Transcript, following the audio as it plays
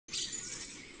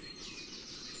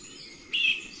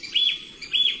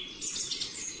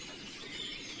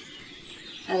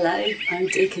Hello, I'm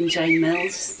Deacon Jane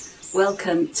Mills.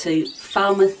 Welcome to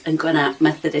Falmouth and Gwinnett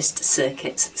Methodist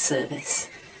Circuit's service.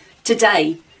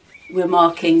 Today we're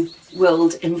marking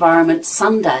World Environment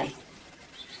Sunday.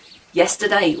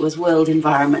 Yesterday was World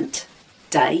Environment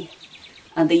Day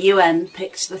and the UN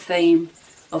picked the theme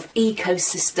of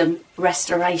ecosystem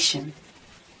restoration.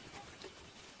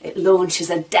 It launches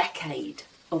a decade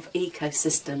of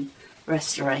ecosystem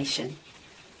restoration.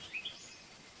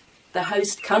 The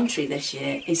host country this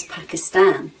year is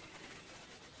Pakistan,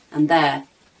 and their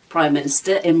Prime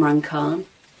Minister Imran Khan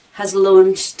has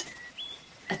launched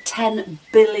a 10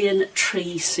 billion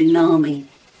tree tsunami,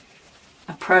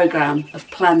 a programme of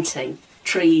planting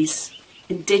trees,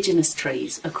 indigenous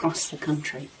trees across the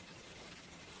country.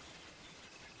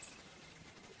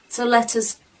 So let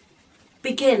us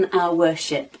begin our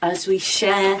worship as we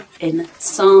share in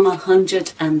Psalm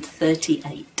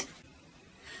 138.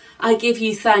 I give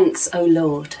you thanks, O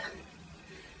Lord,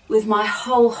 with my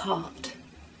whole heart.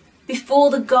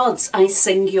 Before the gods I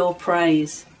sing your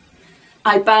praise.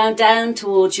 I bow down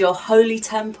towards your holy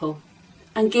temple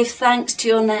and give thanks to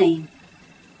your name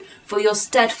for your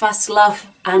steadfast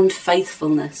love and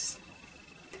faithfulness.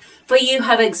 For you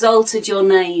have exalted your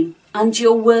name and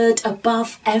your word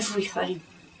above everything.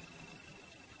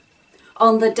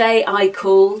 On the day I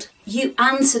called, you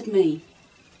answered me.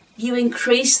 You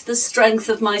increased the strength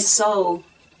of my soul.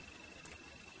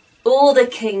 All the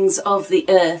kings of the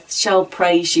earth shall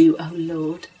praise you, O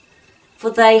Lord, for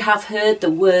they have heard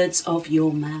the words of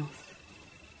your mouth.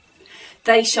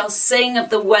 They shall sing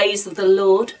of the ways of the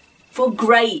Lord, for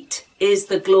great is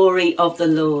the glory of the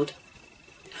Lord.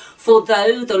 For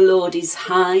though the Lord is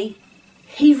high,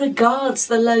 he regards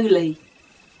the lowly,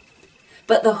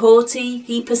 but the haughty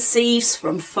he perceives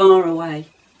from far away.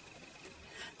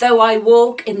 Though I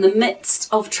walk in the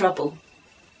midst of trouble,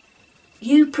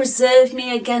 you preserve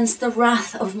me against the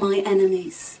wrath of my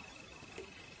enemies.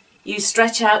 You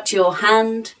stretch out your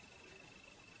hand,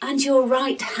 and your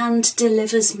right hand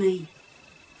delivers me.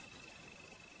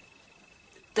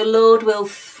 The Lord will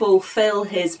fulfill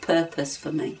his purpose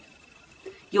for me.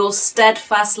 Your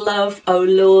steadfast love, O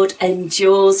Lord,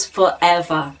 endures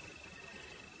forever.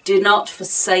 Do not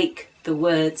forsake the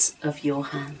words of your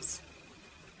hands.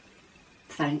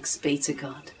 Thanks be to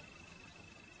God.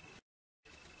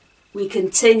 We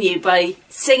continue by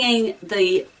singing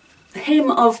the hymn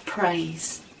of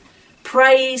praise.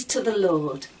 Praise to the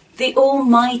Lord, the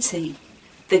Almighty,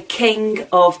 the King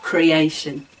of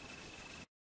creation.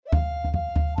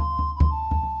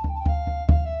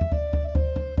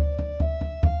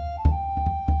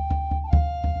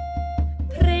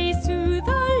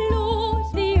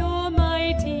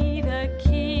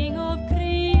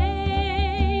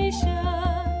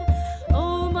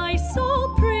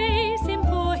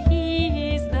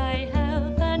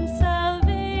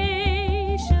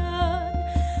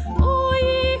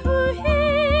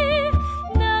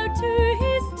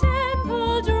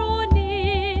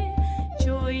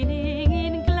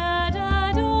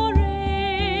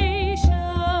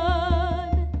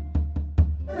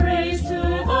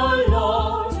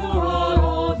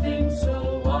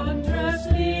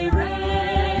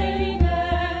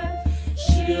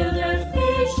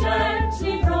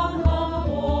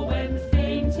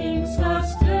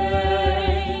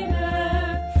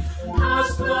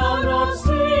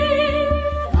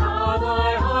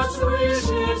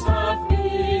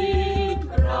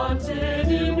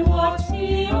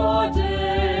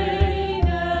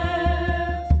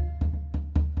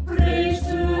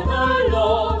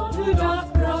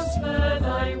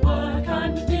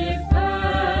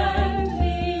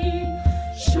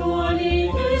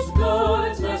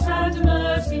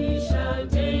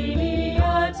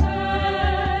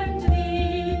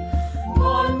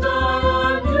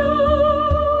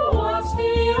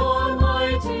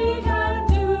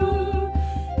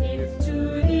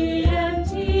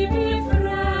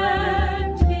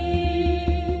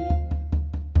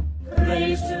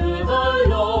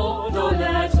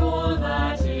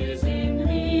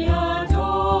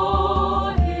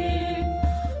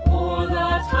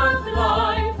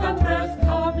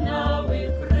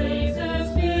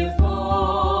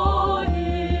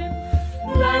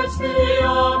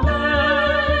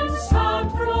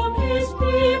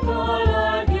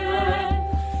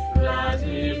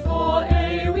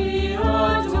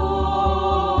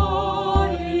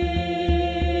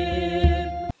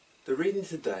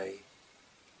 Today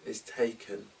is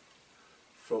taken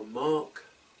from Mark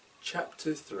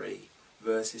chapter 3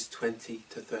 verses 20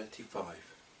 to 35.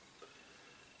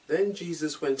 Then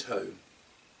Jesus went home.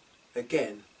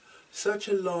 Again, such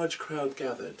a large crowd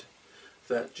gathered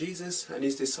that Jesus and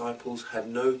his disciples had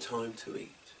no time to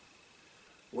eat.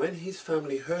 When his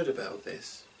family heard about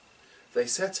this, they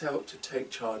set out to take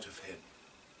charge of him,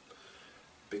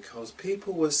 because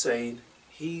people were saying,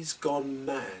 "He's gone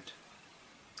mad."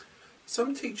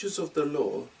 Some teachers of the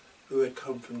law, who had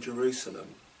come from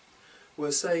Jerusalem,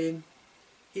 were saying,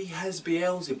 "He has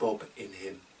Beelzebub in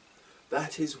him.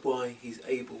 That is why he's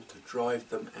able to drive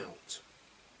them out."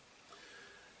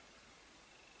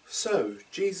 So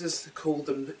Jesus called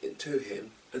them to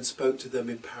him and spoke to them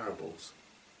in parables.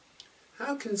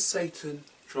 How can Satan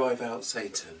drive out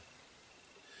Satan?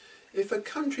 If a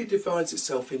country divides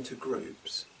itself into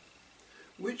groups,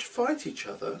 which fight each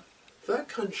other, that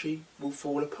country will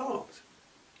fall apart.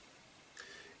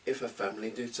 If a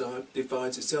family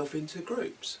divides itself into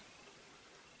groups,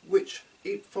 which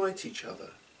fight each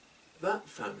other, that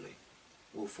family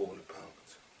will fall apart.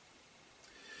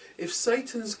 If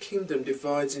Satan's kingdom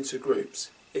divides into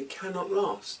groups, it cannot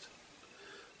last,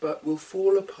 but will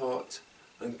fall apart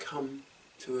and come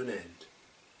to an end.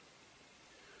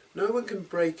 No one can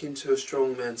break into a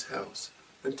strong man's house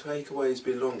and take away his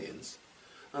belongings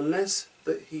unless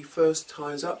that he first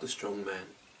ties up the strong man.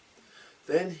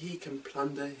 Then he can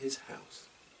plunder his house.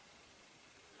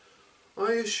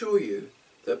 I assure you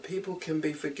that people can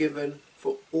be forgiven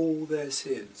for all their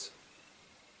sins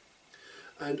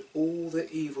and all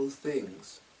the evil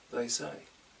things they say.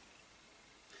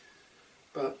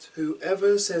 But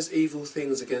whoever says evil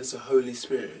things against the Holy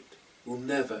Spirit will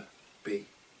never be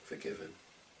forgiven,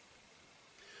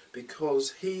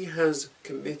 because he has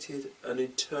committed an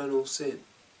eternal sin.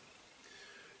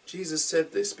 Jesus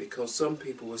said this because some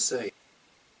people were saying,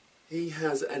 "He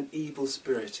has an evil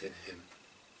spirit in him."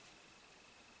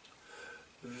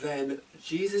 Then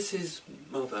Jesus'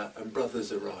 mother and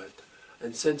brothers arrived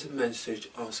and sent a message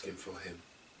asking for him.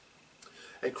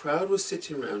 A crowd was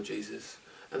sitting round Jesus,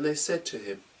 and they said to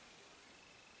him,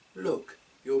 "Look,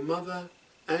 your mother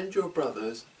and your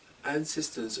brothers and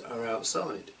sisters are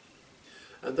outside,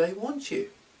 and they want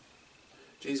you."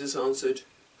 Jesus answered,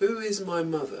 "Who is my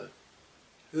mother?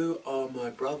 Who are my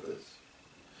brothers?"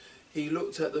 He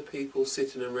looked at the people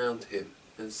sitting around him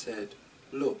and said,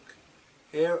 "Look,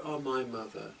 here are my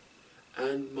mother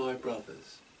and my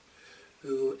brothers.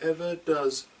 Whoever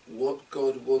does what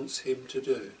God wants him to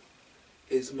do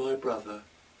is my brother,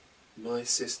 my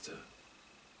sister,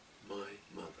 my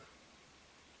mother."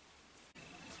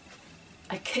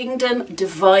 A kingdom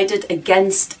divided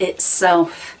against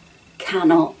itself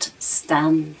cannot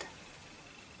stand.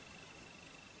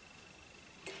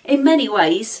 In many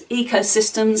ways,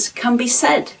 ecosystems can be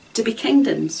said to be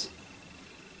kingdoms.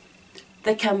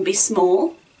 They can be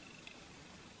small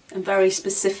and very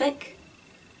specific.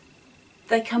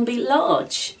 They can be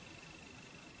large.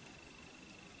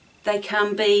 They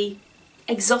can be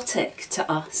exotic to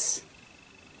us,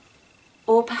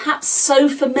 or perhaps so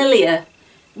familiar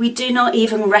we do not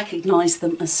even recognise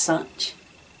them as such.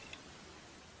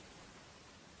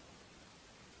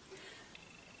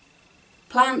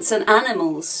 Plants and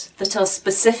animals that are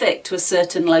specific to a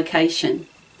certain location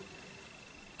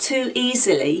too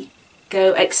easily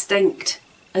go extinct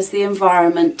as the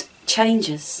environment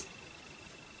changes,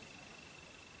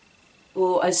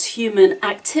 or as human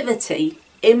activity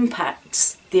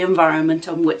impacts the environment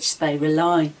on which they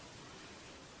rely.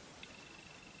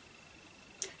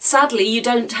 Sadly, you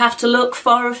don't have to look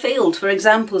far afield for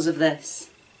examples of this.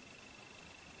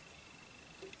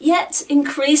 Yet,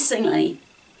 increasingly,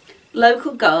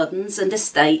 local gardens and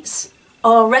estates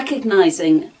are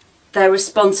recognising their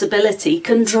responsibility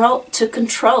to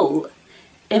control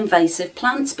invasive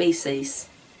plant species.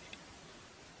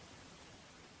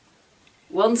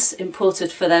 Once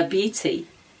imported for their beauty,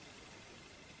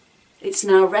 it's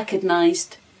now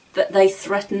recognised that they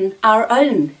threaten our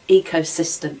own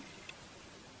ecosystem.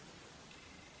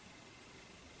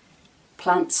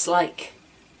 Plants like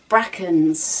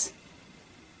brackens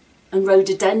and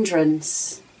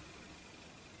rhododendrons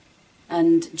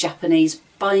and Japanese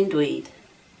bindweed,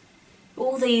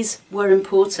 all these were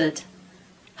imported,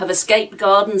 have escaped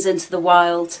gardens into the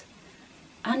wild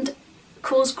and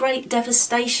cause great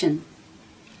devastation,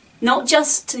 not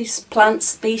just to plant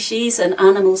species and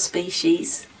animal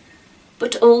species,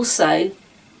 but also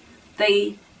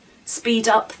they speed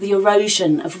up the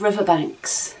erosion of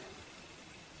riverbanks.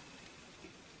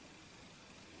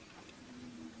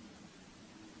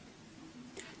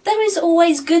 There is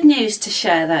always good news to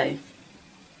share though,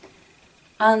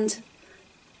 and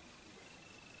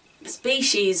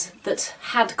species that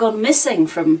had gone missing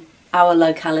from our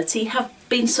locality have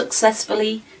been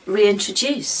successfully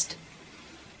reintroduced.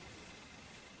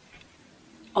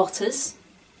 Otters,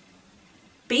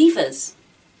 beavers,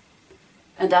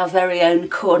 and our very own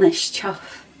Cornish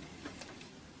chough.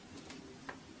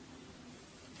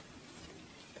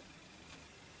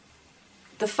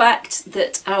 The fact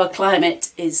that our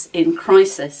climate is in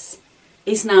crisis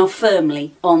is now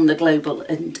firmly on the global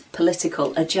and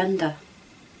political agenda.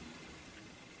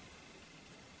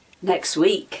 Next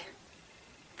week,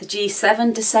 the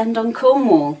G7 descend on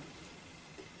Cornwall,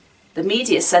 the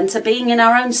media centre being in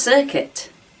our own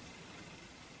circuit.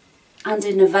 And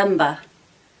in November,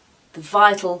 the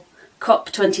vital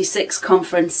COP26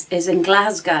 conference is in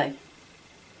Glasgow,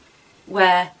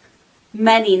 where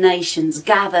many nations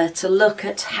gather to look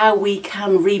at how we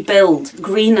can rebuild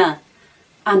greener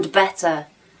and better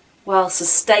while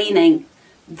sustaining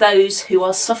those who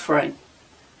are suffering.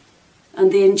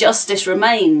 And the injustice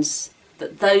remains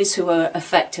that those who are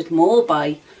affected more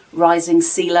by rising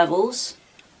sea levels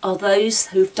are those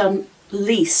who've done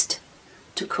least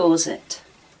to cause it.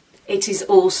 It is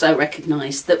also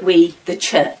recognised that we, the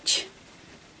Church,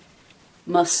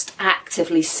 must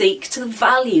actively seek to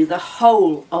value the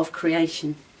whole of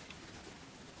creation.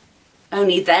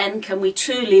 Only then can we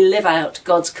truly live out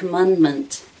God's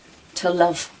commandment to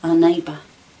love our neighbour.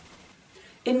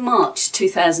 In March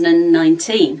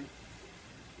 2019,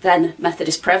 then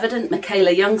Methodist President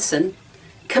Michaela Youngson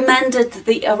commended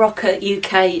the Aroca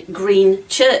UK Green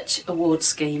Church Award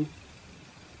Scheme.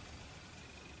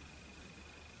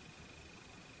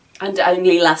 And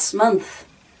only last month,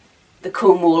 the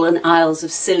Cornwall and Isles of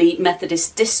Scilly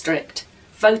Methodist District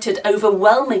voted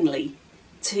overwhelmingly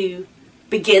to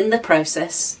begin the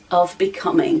process of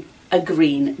becoming a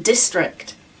green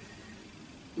district.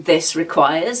 This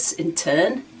requires, in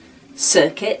turn,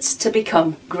 circuits to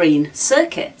become green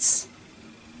circuits.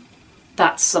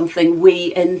 That's something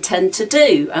we intend to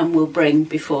do and will bring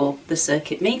before the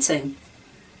circuit meeting.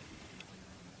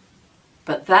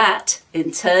 But that,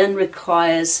 in turn,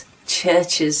 requires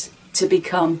churches to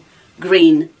become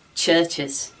green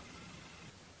churches.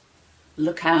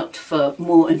 Look out for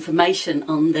more information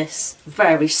on this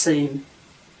very soon.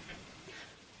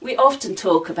 We often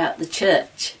talk about the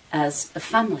church as a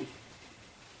family.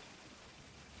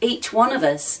 Each one of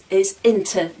us is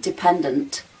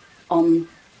interdependent on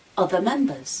other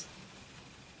members.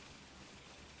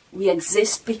 We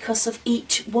exist because of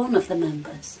each one of the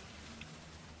members.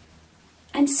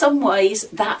 In some ways,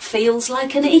 that feels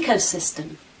like an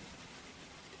ecosystem.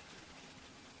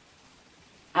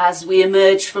 As we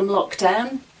emerge from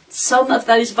lockdown, some of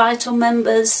those vital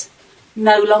members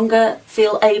no longer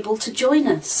feel able to join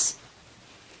us,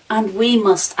 and we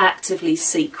must actively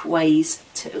seek ways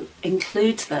to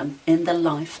include them in the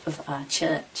life of our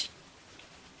church.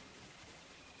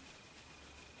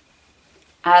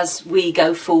 As we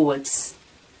go forwards,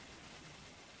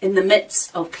 in the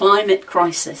midst of climate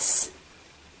crisis,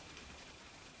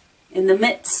 in the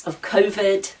midst of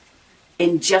COVID,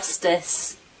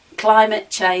 injustice, climate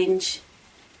change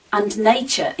and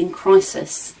nature in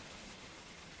crisis,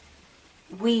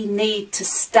 we need to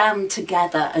stand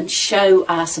together and show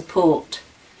our support.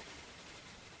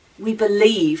 We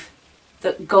believe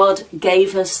that God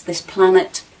gave us this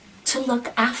planet to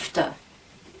look after,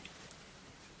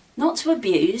 not to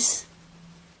abuse,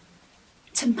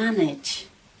 to manage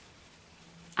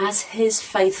as His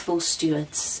faithful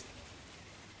stewards.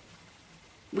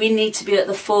 We need to be at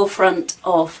the forefront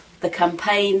of the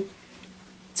campaign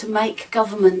to make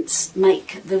governments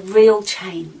make the real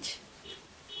change.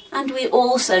 And we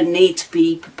also need to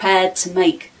be prepared to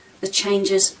make the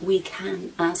changes we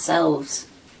can ourselves.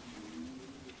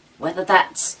 Whether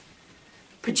that's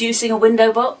producing a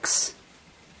window box,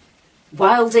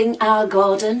 wilding our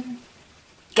garden,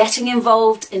 getting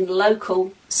involved in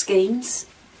local schemes,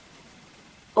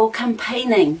 or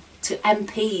campaigning to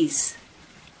MPs.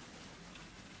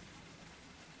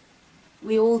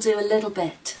 We all do a little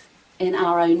bit in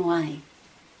our own way.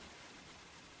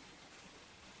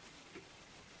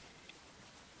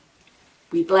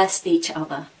 We bless each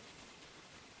other.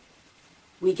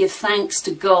 We give thanks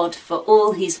to God for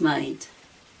all He's made.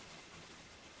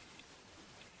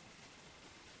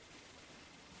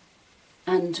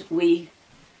 And we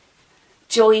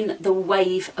join the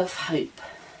wave of hope.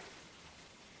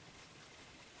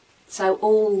 So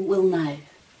all will know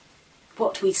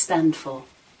what we stand for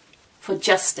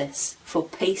justice, for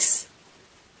peace,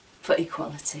 for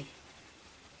equality.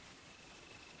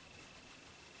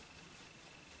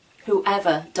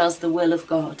 Whoever does the will of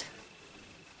God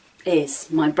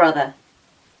is my brother,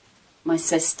 my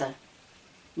sister,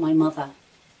 my mother.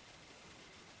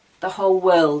 The whole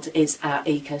world is our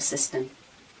ecosystem.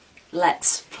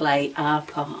 Let's play our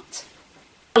part.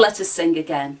 Let us sing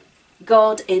again.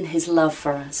 God, in His love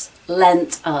for us,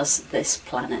 lent us this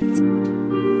planet.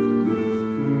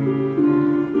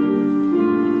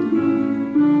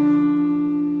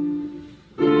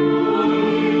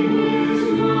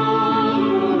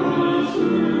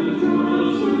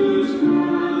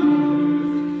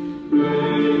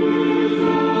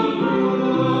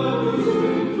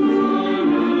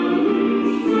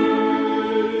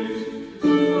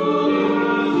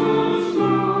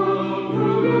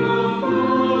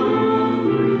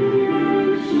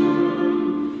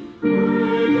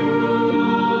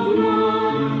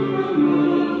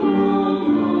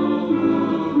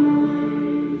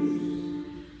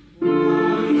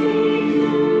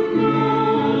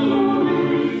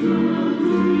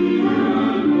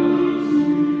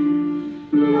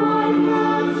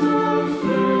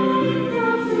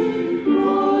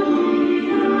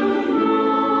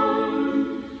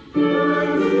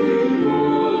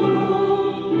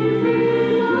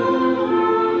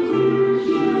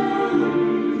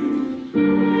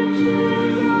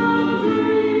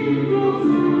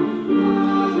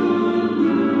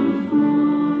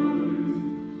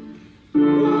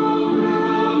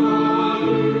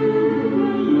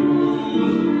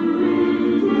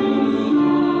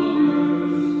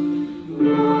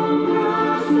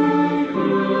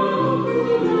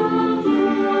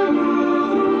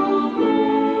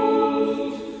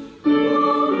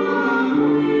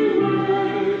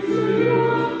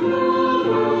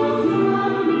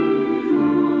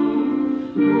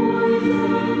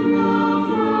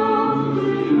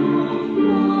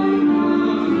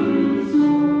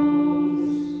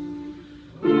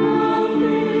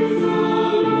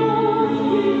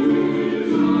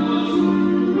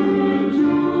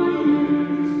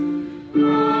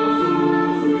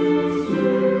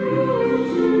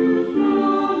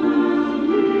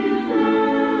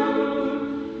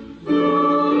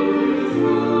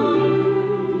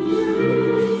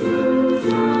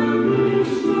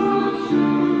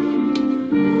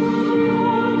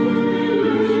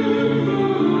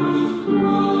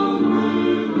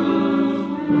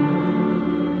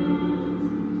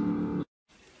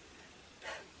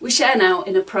 We share now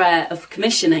in a prayer of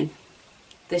commissioning.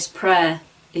 This prayer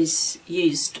is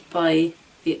used by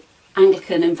the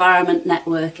Anglican Environment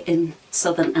Network in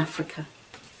Southern Africa.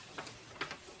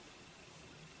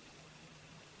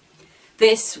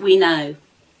 This we know.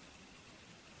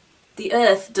 The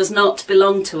earth does not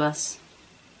belong to us.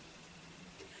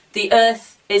 The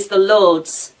earth is the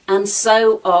Lord's, and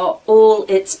so are all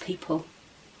its people.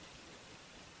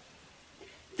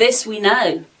 This we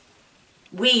know.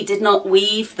 We did not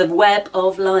weave the web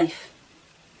of life.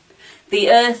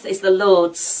 The earth is the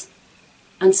Lord's,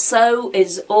 and so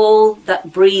is all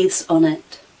that breathes on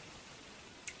it.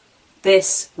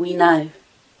 This we know.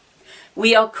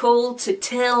 We are called to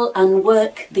till and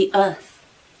work the earth.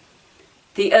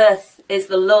 The earth is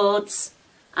the Lord's,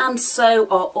 and so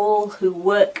are all who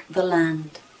work the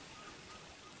land.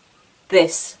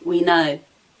 This we know,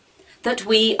 that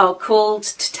we are called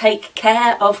to take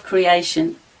care of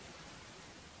creation.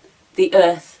 The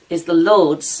earth is the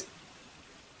Lord's,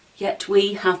 yet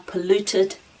we have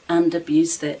polluted and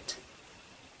abused it.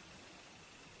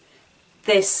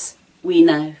 This we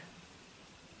know,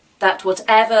 that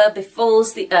whatever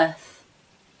befalls the earth,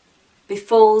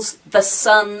 befalls the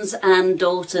sons and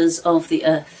daughters of the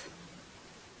earth.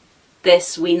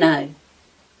 This we know,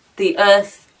 the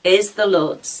earth is the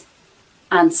Lord's,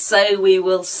 and so we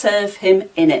will serve him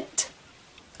in it.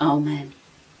 Amen.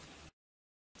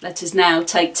 Let us now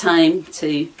take time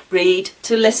to read,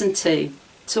 to listen to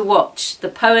watch the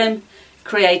poem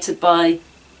created by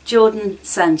Jordan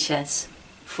Sanchez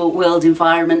for World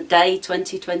Environment Day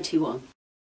 2021.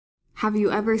 Have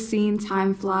you ever seen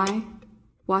time fly?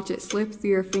 Watch it slip through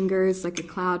your fingers like a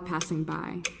cloud passing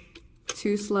by.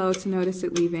 Too slow to notice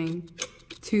it leaving,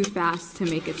 too fast to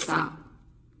make it stop.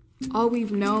 All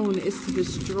we've known is to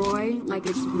destroy like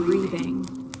it's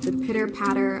breathing. The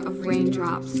pitter-patter of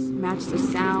raindrops match the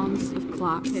sounds of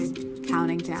clocks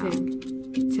counting down.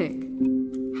 Tick, tick.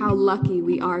 How lucky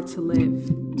we are to live.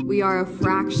 We are a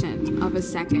fraction of a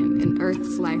second in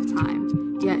Earth's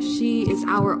lifetime, yet she is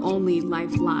our only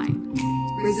lifeline.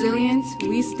 Resilient,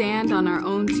 we stand on our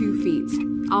own 2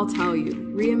 feet. I'll tell you,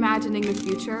 reimagining the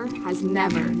future has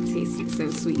never tasted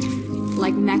so sweet.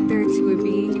 Like nectar to a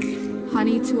bee,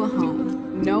 honey to a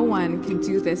home. No one can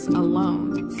do this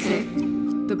alone. Tick.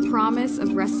 The promise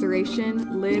of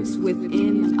restoration lives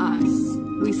within us.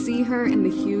 We see her in the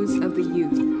hues of the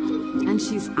youth, and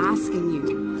she's asking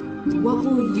you, what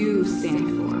will you stand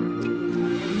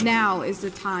for? Now is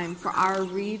the time for our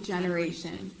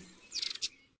regeneration.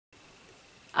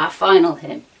 Our final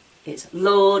hymn is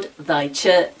Lord, thy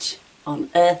church on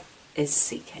earth is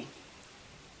seeking.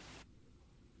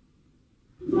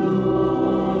 We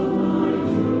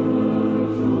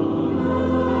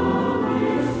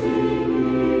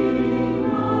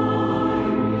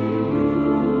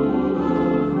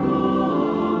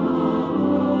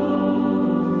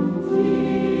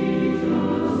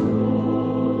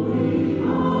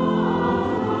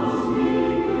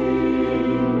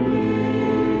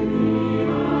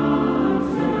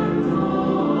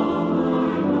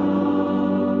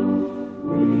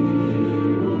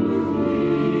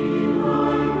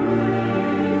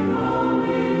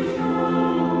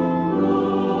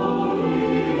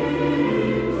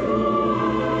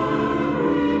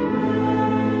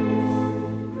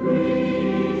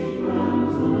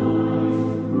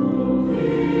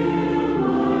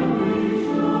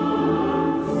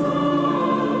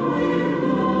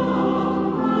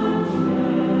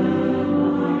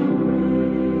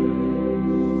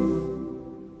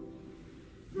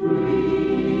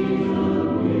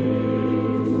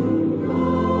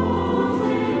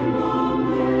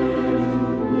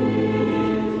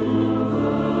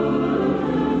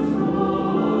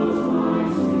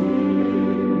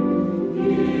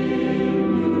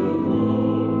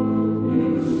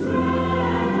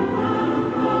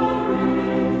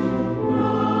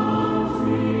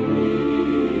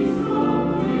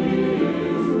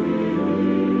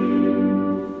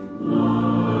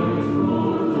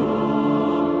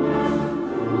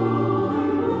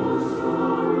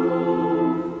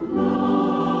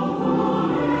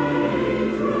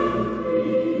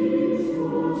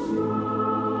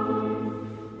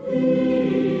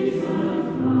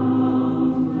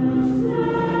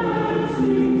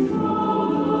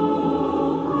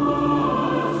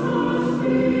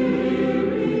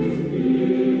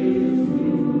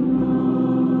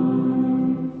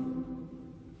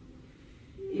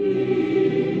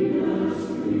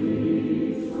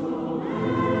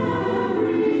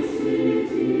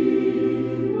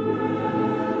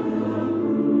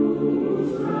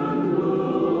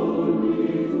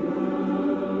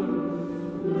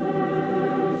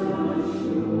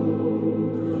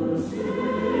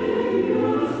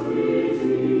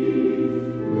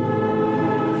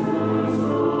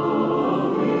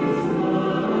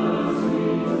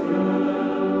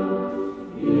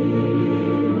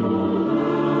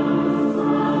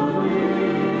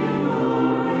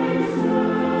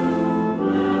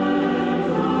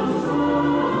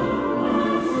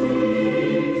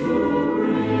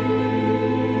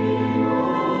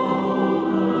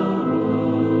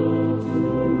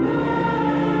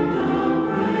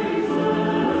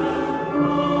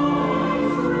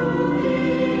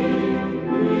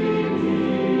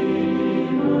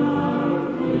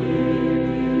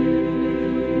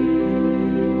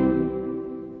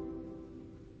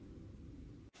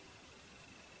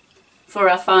For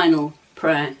our final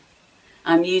prayer,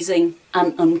 I'm using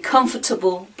an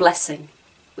uncomfortable blessing,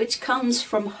 which comes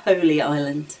from Holy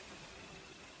Island.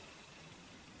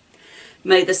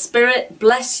 May the Spirit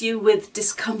bless you with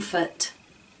discomfort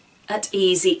at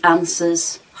easy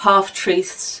answers,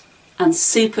 half-truths, and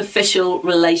superficial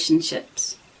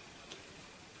relationships,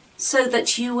 so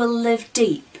that you will live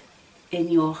deep in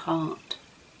your heart.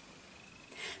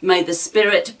 May the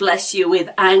Spirit bless you with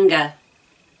anger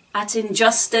at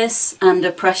injustice and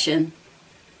oppression,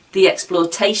 the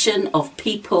exploitation of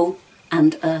people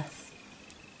and earth,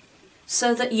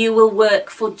 so that you will work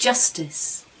for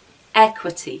justice,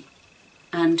 equity,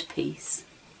 and peace.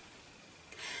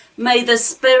 May the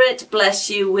Spirit bless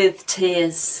you with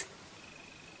tears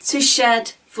to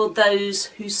shed for those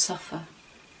who suffer,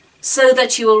 so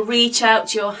that you will reach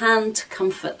out your hand to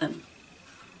comfort them.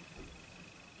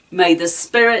 May the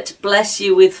Spirit bless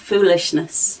you with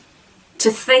foolishness, to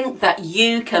think that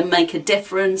you can make a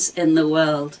difference in the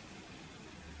world,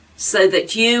 so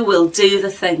that you will do the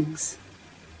things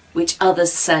which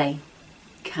others say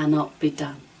cannot be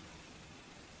done.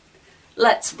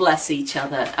 Let's bless each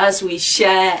other as we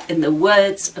share in the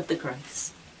words of the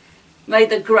grace. May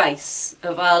the grace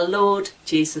of our Lord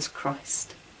Jesus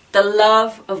Christ, the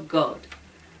love of God,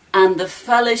 and the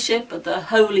fellowship of the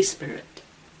Holy Spirit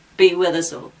be with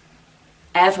us all,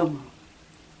 evermore.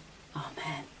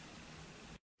 Amen.